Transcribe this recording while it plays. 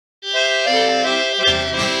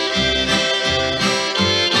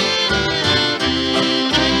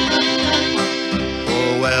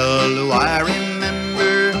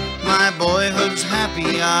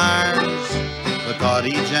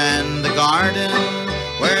cottage and the garden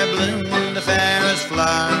where bloomed the fairest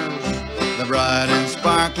flowers, the bright and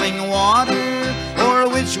sparkling water o'er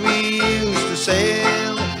which we used to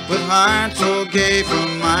sail, with hearts so gay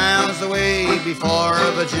from miles away before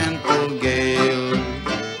the gentle gale.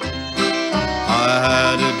 I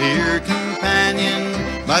had a dear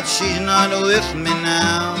companion, but she's not with me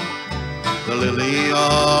now. The lily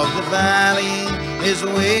of the valley is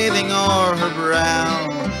waving o'er her brow,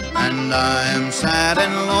 and I am sad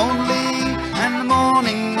and lonely and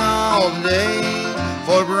mourning all the day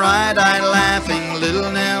for bright-eyed laughing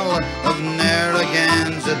little Nell of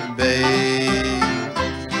Narragansett Bay.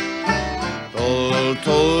 Toll,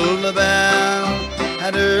 toll the bell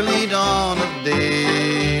at early dawn of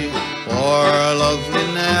day, for lovely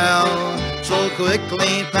Nell so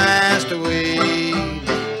quickly passed away.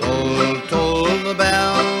 Toll, toll the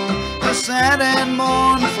bell, a sad and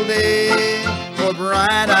mournful day for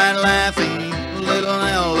bright-eyed laughing little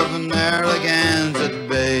Nell of Narragansett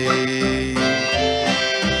Bay.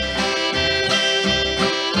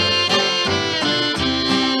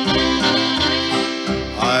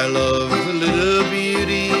 I love the little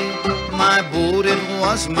beauty, my boat it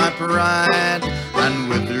was my pride, and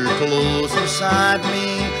with her close beside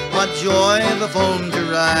me, what joy the foam to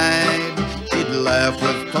ride. She'd laugh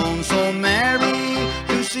with tones so merry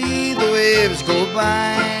to see the waves go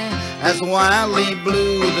by, as wildly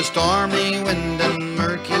blew the stormy wind and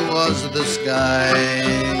murky was the sky.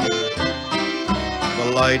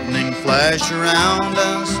 The lightning flashed around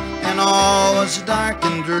us and all was dark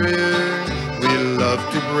and drear. We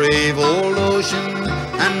loved to brave old ocean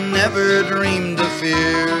and never dreamed of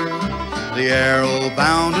fear. The arrow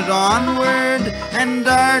bounded onward and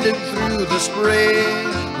darted through the spray,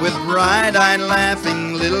 with bright-eyed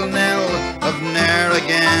laughing little Nell of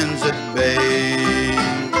Narragansett Bay.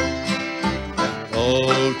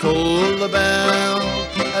 Toll, toll the bell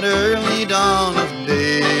at early dawn of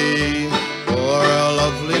day, for a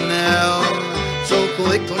lovely Nell so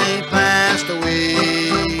quickly passed away.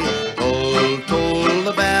 Toll, toll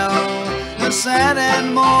the bell, a sad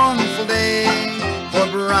and mournful day for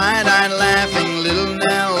bright-eyed laughing little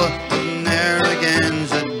Nell of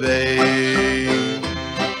Narragansett Bay.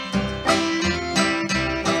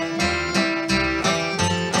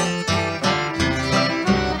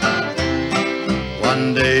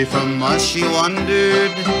 One day from us she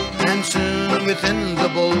wandered, and soon within the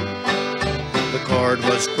boat the cord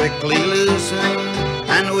was quickly loosened,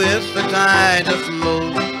 and with the tide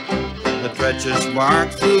afloat, the treacherous bark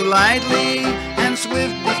flew lightly and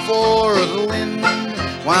swift before the wind,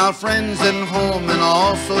 while friends and home and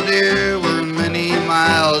all so dear were many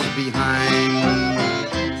miles behind.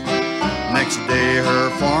 Next day her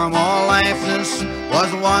form all lifeless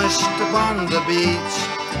was washed upon the beach.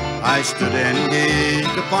 I stood and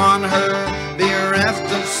gazed upon her, bereft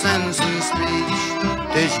of sense and speech.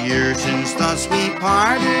 'Tis years since thus we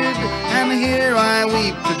parted, and here I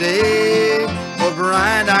weep today for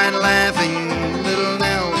bright-eyed laughing